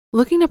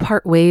Looking to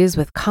part ways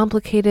with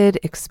complicated,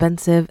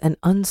 expensive, and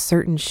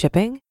uncertain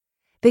shipping?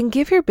 Then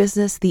give your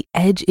business the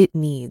edge it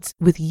needs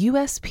with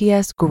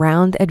USPS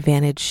Ground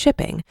Advantage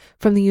shipping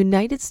from the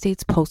United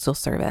States Postal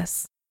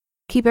Service.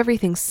 Keep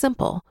everything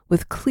simple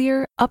with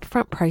clear,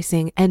 upfront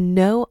pricing and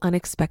no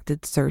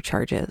unexpected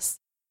surcharges.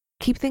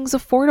 Keep things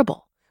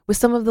affordable with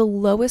some of the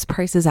lowest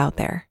prices out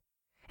there.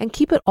 And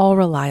keep it all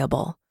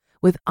reliable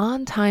with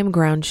on-time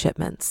ground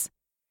shipments.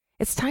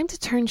 It's time to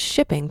turn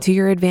shipping to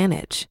your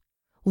advantage.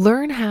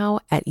 Learn how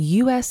at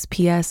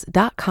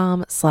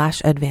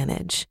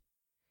USPS.com/advantage.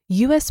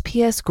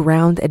 USPS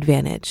Ground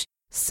Advantage.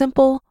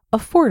 Simple,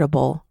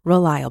 affordable,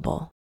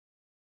 reliable.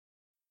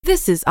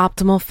 This is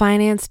Optimal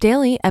Finance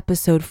Daily,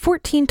 episode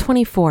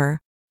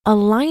 1424,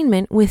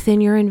 Alignment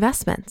Within Your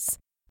Investments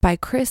by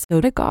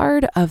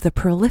Odegard of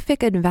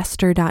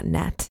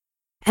theprolificinvestor.net.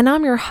 And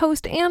I'm your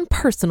host and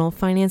personal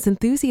finance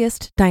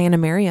enthusiast, Diana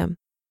Merriam.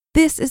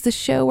 This is the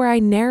show where I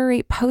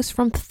narrate posts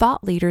from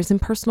thought leaders in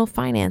personal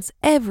finance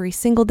every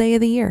single day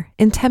of the year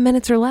in 10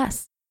 minutes or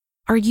less.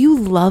 Are you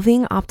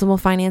loving Optimal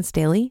Finance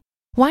Daily?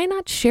 Why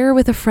not share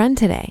with a friend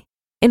today?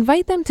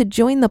 Invite them to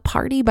join the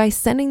party by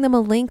sending them a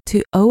link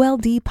to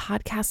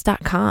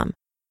oldpodcast.com.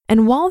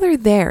 And while they're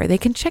there, they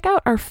can check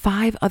out our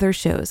 5 other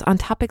shows on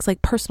topics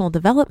like personal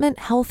development,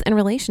 health, and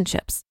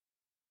relationships.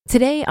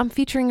 Today, I'm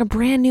featuring a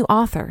brand new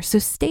author, so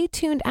stay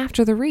tuned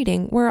after the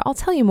reading where I'll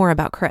tell you more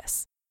about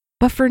Chris.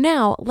 But for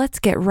now, let's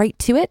get right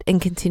to it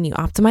and continue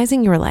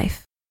optimizing your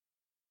life.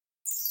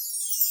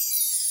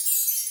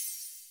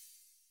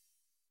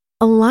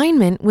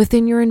 Alignment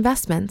Within Your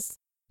Investments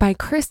by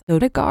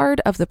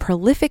Odegard of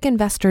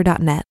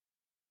theprolificinvestor.net.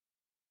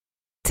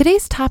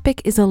 Today's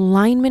topic is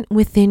alignment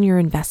within your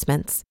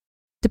investments.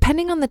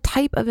 Depending on the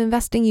type of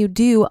investing you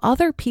do,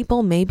 other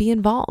people may be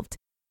involved.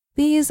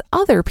 These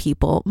other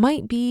people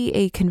might be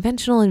a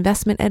conventional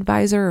investment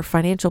advisor or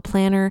financial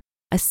planner,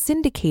 a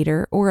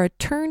syndicator, or a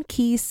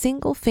turnkey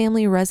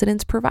single-family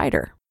residence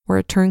provider, or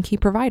a turnkey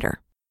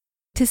provider.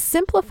 To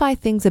simplify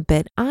things a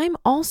bit, I'm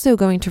also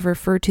going to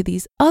refer to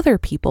these other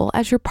people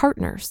as your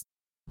partners.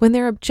 When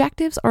their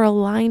objectives are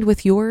aligned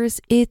with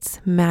yours, it's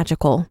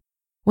magical.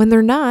 When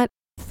they're not,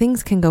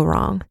 things can go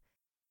wrong.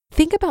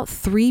 Think about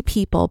 3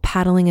 people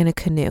paddling in a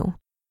canoe.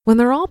 When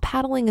they're all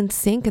paddling in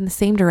sync in the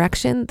same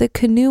direction, the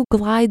canoe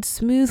glides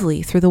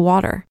smoothly through the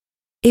water.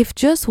 If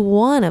just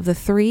one of the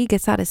 3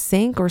 gets out of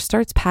sync or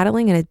starts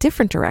paddling in a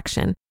different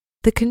direction,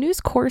 the canoe's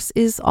course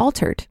is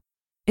altered.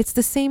 It's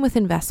the same with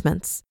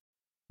investments.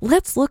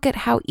 Let's look at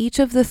how each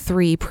of the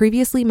 3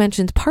 previously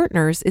mentioned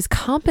partners is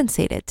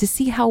compensated to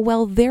see how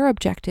well their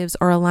objectives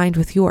are aligned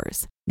with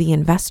yours, the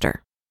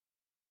investor.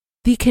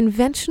 The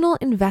conventional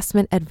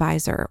investment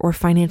advisor or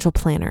financial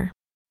planner.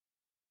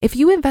 If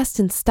you invest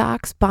in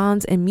stocks,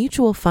 bonds, and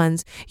mutual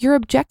funds, your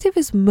objective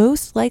is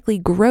most likely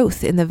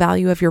growth in the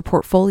value of your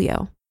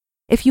portfolio.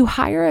 If you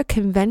hire a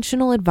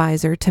conventional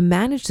advisor to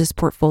manage this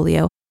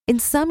portfolio, in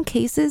some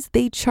cases,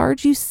 they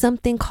charge you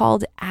something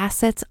called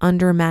assets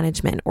under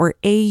management or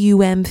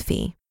AUM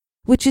fee,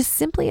 which is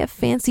simply a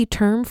fancy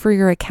term for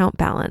your account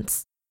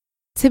balance.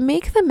 To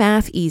make the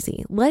math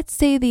easy, let's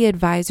say the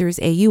advisor's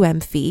AUM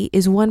fee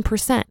is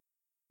 1%.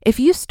 If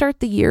you start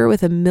the year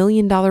with $1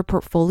 million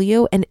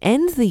portfolio and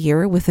end the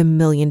year with $1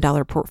 million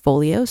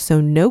portfolio,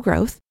 so no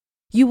growth,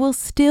 you will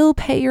still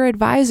pay your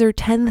advisor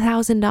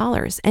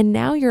 $10,000, and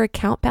now your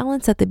account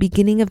balance at the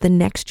beginning of the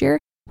next year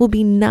will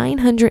be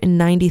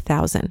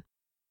 $990,000.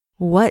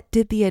 What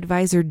did the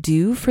advisor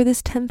do for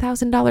this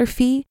 $10,000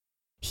 fee?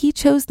 He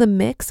chose the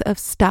mix of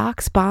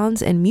stocks,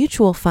 bonds, and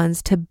mutual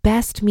funds to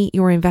best meet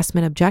your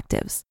investment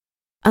objectives.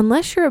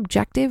 Unless your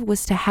objective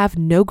was to have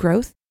no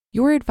growth,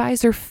 your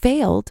advisor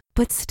failed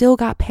but still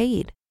got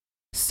paid.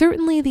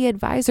 Certainly, the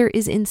advisor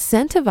is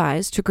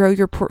incentivized to grow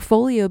your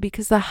portfolio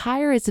because the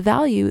higher its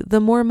value, the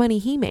more money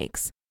he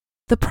makes.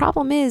 The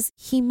problem is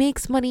he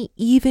makes money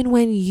even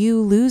when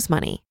you lose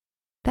money.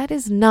 That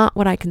is not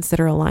what I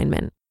consider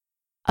alignment.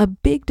 A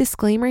big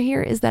disclaimer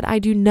here is that I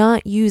do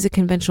not use a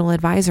conventional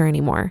advisor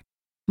anymore.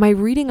 My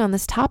reading on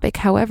this topic,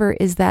 however,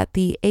 is that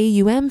the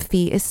AUM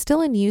fee is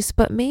still in use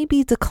but may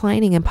be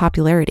declining in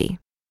popularity.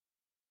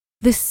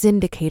 The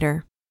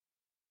syndicator.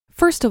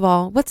 First of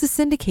all, what's a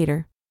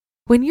syndicator?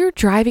 When you're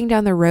driving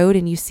down the road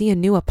and you see a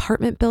new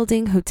apartment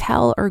building,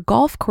 hotel, or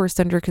golf course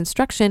under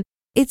construction,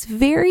 it's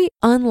very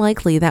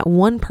unlikely that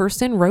one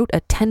person wrote a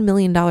 $10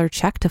 million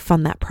check to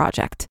fund that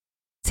project.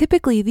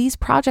 Typically, these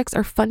projects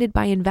are funded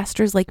by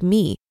investors like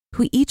me,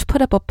 who each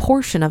put up a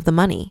portion of the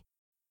money.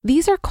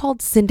 These are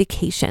called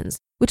syndications,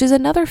 which is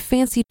another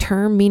fancy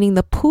term meaning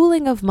the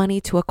pooling of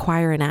money to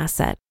acquire an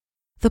asset.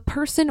 The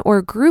person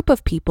or group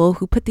of people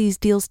who put these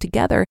deals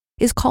together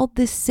is called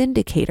the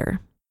syndicator.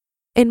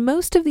 In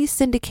most of these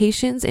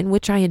syndications in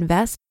which I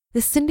invest, the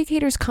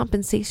syndicator's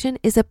compensation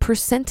is a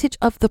percentage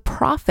of the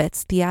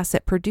profits the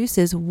asset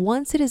produces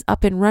once it is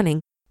up and running,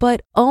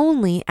 but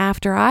only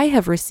after I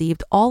have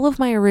received all of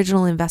my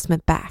original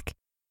investment back.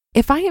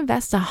 If I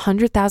invest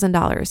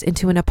 $100,000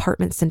 into an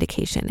apartment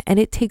syndication and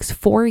it takes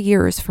 4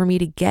 years for me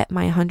to get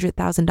my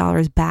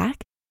 $100,000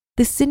 back,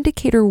 the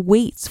syndicator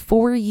waits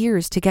 4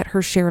 years to get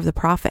her share of the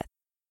profit.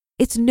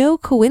 It's no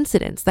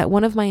coincidence that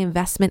one of my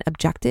investment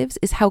objectives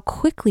is how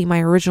quickly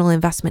my original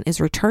investment is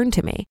returned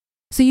to me.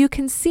 So you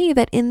can see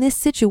that in this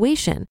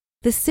situation,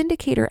 the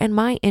syndicator and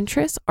my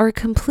interests are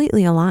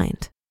completely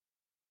aligned.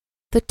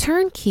 The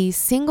turnkey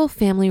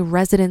single-family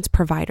residence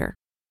provider.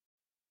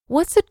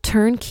 What's a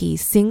turnkey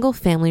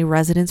single-family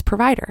residence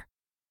provider?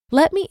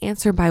 Let me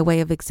answer by way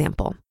of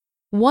example.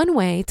 One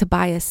way to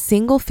buy a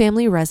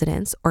single-family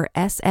residence or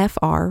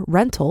SFR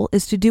rental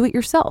is to do it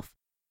yourself.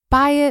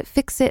 Buy it,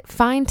 fix it,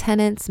 find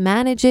tenants,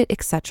 manage it,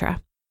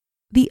 etc.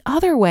 The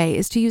other way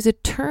is to use a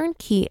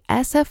turnkey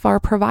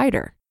SFR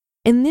provider.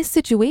 In this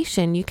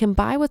situation, you can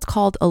buy what's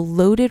called a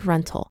loaded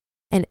rental,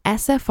 an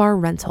SFR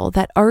rental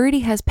that already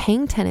has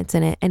paying tenants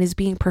in it and is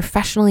being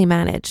professionally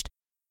managed.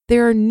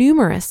 There are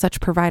numerous such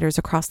providers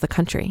across the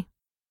country.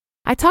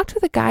 I talked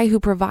with a guy who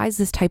provides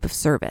this type of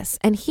service,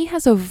 and he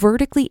has a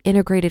vertically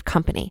integrated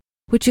company,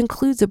 which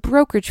includes a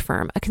brokerage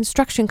firm, a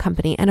construction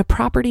company, and a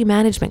property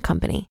management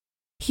company.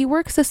 He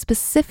works a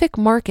specific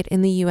market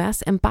in the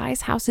US and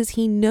buys houses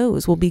he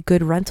knows will be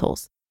good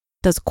rentals,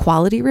 does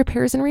quality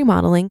repairs and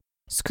remodeling,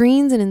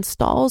 screens and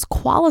installs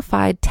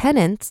qualified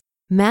tenants,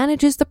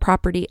 manages the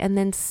property, and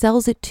then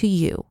sells it to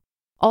you.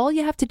 All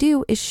you have to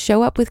do is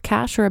show up with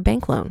cash or a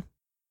bank loan.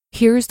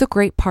 Here's the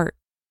great part.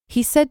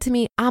 He said to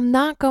me, I'm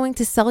not going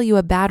to sell you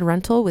a bad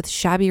rental with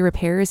shabby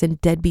repairs and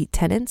deadbeat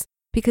tenants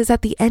because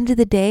at the end of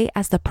the day,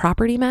 as the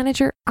property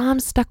manager, I'm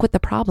stuck with the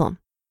problem.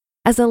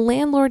 As a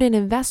landlord and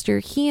investor,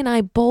 he and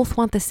I both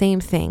want the same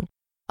thing,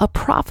 a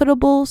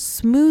profitable,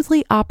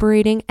 smoothly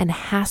operating, and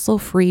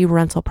hassle-free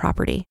rental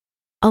property.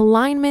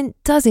 Alignment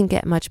doesn't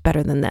get much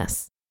better than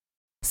this.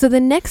 So the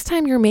next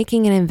time you're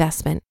making an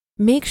investment,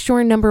 make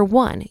sure number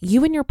 1,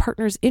 you and your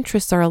partner's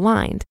interests are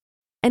aligned,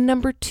 and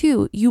number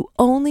 2, you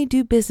only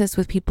do business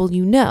with people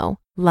you know,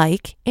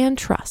 like, and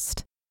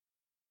trust.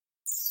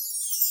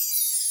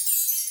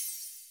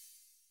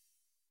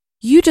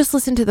 You just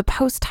listened to the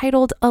post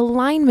titled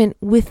Alignment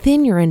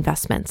Within Your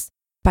Investments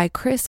by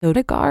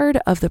Odegard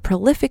of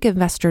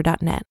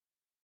theprolificinvestor.net.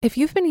 If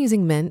you've been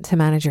using Mint to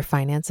manage your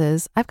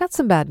finances, I've got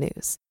some bad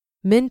news.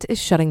 Mint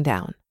is shutting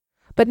down.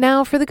 But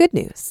now for the good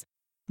news.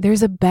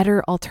 There's a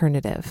better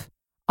alternative.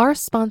 Our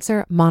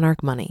sponsor,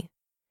 Monarch Money.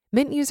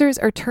 Mint users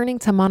are turning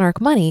to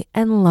Monarch Money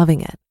and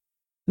loving it.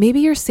 Maybe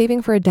you're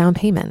saving for a down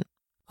payment,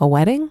 a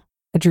wedding,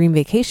 a dream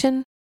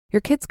vacation, your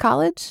kid's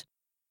college.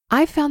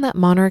 I've found that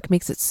Monarch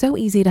makes it so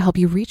easy to help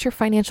you reach your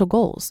financial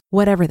goals,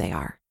 whatever they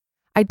are.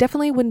 I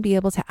definitely wouldn't be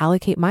able to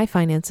allocate my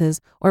finances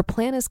or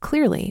plan as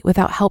clearly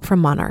without help from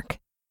Monarch.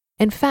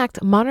 In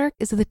fact, Monarch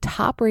is the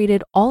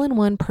top-rated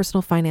all-in-one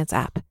personal finance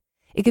app.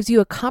 It gives you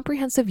a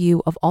comprehensive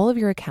view of all of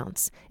your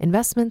accounts,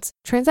 investments,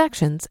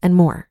 transactions, and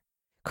more.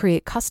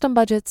 Create custom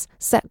budgets,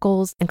 set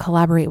goals, and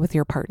collaborate with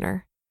your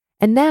partner.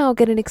 And now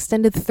get an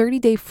extended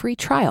 30-day free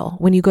trial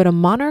when you go to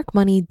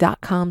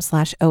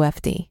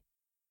monarchmoney.com/OFD.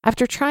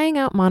 After trying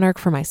out Monarch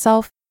for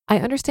myself, I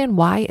understand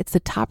why it's the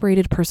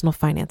top-rated personal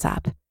finance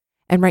app.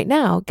 And right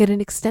now, get an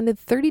extended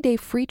 30-day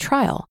free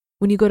trial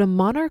when you go to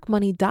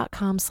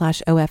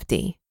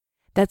monarchmoney.com/OFD.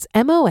 That's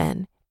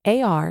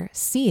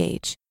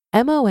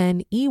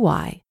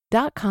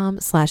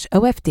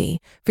monarchmoney.com/OFD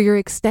for your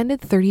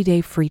extended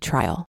 30-day free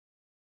trial.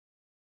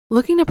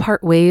 Looking to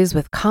part ways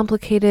with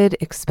complicated,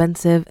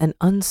 expensive, and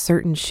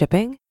uncertain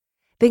shipping?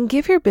 Then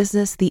give your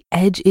business the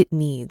edge it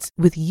needs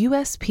with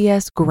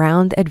USPS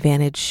Ground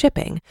Advantage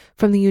shipping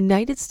from the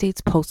United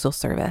States Postal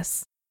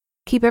Service.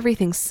 Keep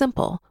everything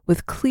simple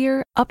with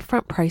clear,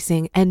 upfront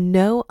pricing and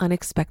no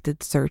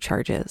unexpected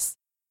surcharges.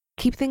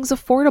 Keep things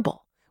affordable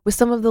with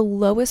some of the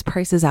lowest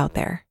prices out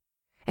there.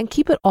 And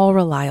keep it all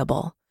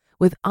reliable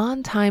with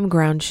on-time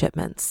ground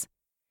shipments.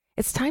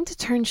 It's time to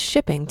turn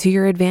shipping to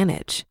your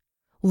advantage.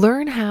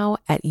 Learn how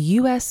at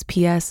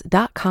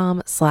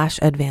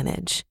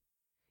USPS.com/advantage.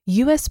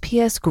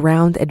 USPS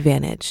Ground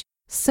Advantage.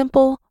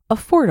 Simple,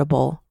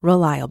 affordable,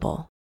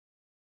 reliable.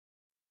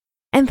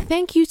 And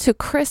thank you to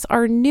Chris,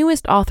 our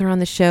newest author on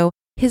the show.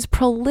 His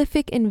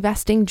prolific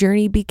investing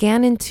journey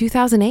began in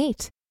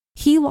 2008.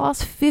 He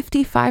lost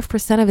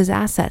 55% of his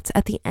assets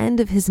at the end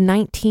of his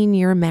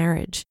 19-year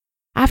marriage.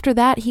 After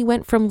that, he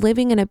went from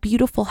living in a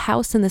beautiful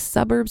house in the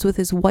suburbs with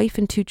his wife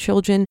and 2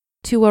 children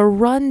to a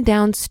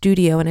run-down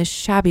studio in a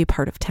shabby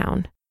part of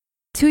town.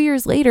 2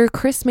 years later,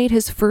 Chris made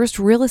his first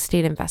real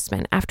estate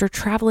investment after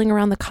traveling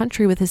around the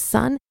country with his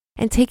son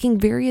and taking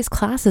various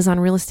classes on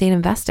real estate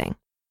investing.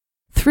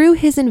 Through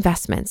his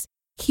investments,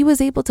 he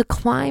was able to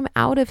climb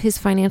out of his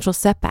financial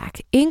setback,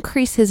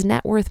 increase his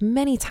net worth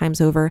many times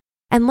over,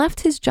 and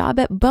left his job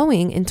at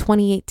Boeing in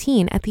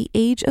 2018 at the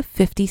age of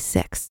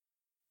 56.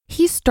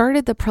 He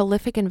started The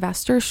Prolific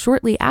Investor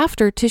shortly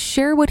after to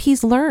share what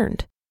he's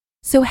learned.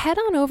 So head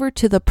on over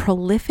to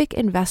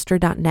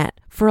theprolificinvestor.net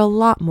for a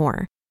lot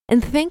more.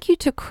 And thank you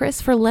to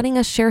Chris for letting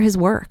us share his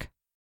work.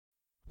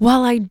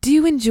 While I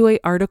do enjoy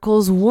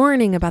articles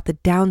warning about the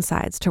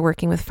downsides to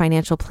working with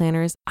financial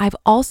planners, I've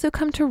also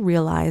come to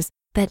realize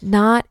that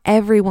not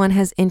everyone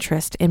has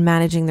interest in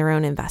managing their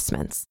own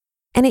investments.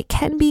 And it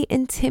can be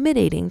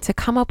intimidating to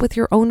come up with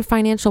your own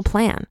financial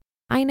plan.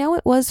 I know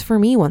it was for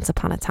me once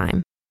upon a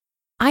time.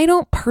 I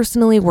don't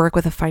personally work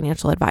with a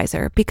financial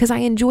advisor because I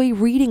enjoy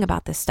reading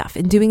about this stuff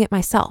and doing it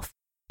myself.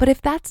 But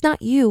if that's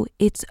not you,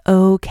 it's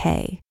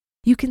okay.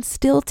 You can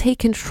still take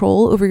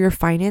control over your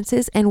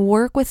finances and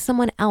work with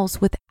someone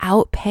else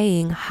without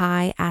paying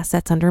high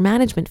assets under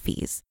management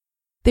fees.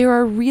 There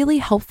are really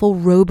helpful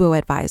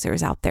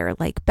robo-advisors out there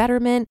like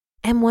Betterment,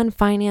 M1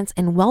 Finance,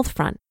 and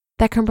Wealthfront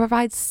that can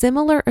provide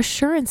similar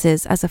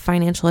assurances as a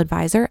financial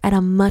advisor at a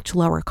much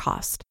lower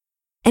cost.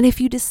 And if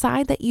you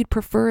decide that you'd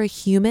prefer a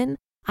human,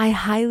 I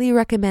highly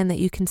recommend that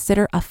you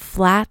consider a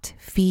flat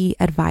fee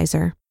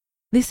advisor.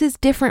 This is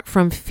different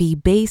from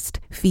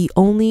fee-based,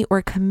 fee-only,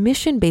 or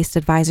commission-based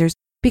advisors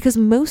because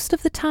most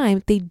of the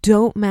time they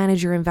don't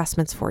manage your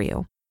investments for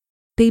you.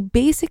 They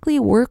basically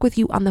work with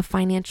you on the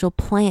financial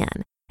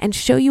plan and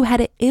show you how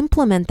to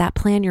implement that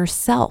plan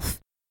yourself.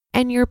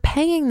 And you're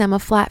paying them a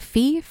flat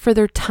fee for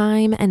their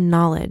time and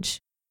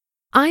knowledge.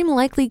 I'm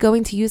likely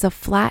going to use a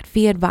flat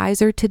fee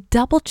advisor to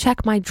double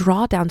check my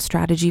drawdown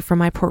strategy for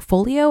my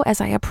portfolio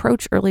as I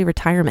approach early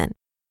retirement.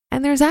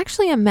 And there's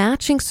actually a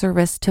matching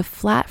service to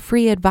flat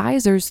free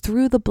advisors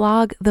through the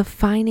blog The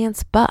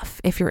Finance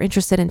Buff if you're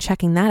interested in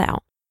checking that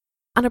out.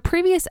 On a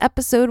previous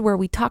episode where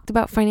we talked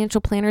about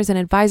financial planners and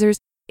advisors,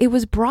 it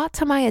was brought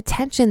to my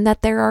attention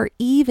that there are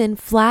even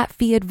flat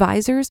fee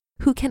advisors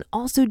who can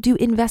also do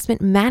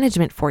investment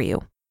management for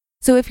you.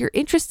 So if you're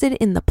interested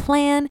in the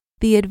plan,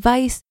 the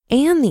advice,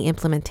 and the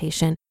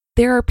implementation,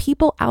 there are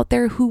people out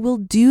there who will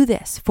do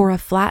this for a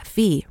flat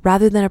fee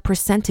rather than a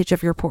percentage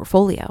of your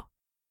portfolio.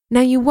 Now,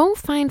 you won't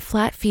find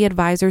flat fee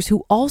advisors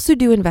who also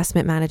do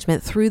investment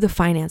management through the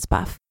Finance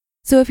Buff.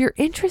 So if you're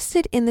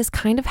interested in this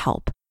kind of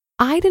help,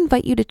 I'd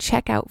invite you to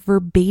check out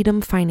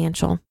Verbatim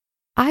Financial.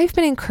 I've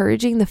been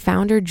encouraging the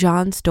founder,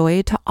 John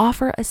Stoy, to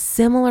offer a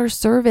similar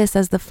service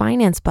as the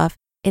Finance Buff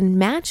in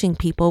matching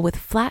people with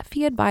flat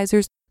fee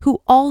advisors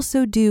who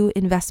also do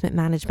investment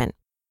management.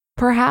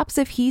 Perhaps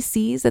if he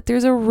sees that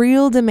there's a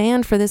real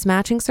demand for this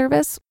matching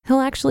service, he'll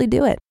actually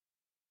do it.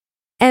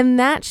 And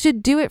that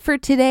should do it for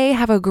today.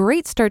 Have a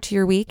great start to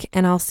your week,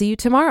 and I'll see you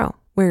tomorrow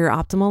where your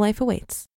optimal life awaits.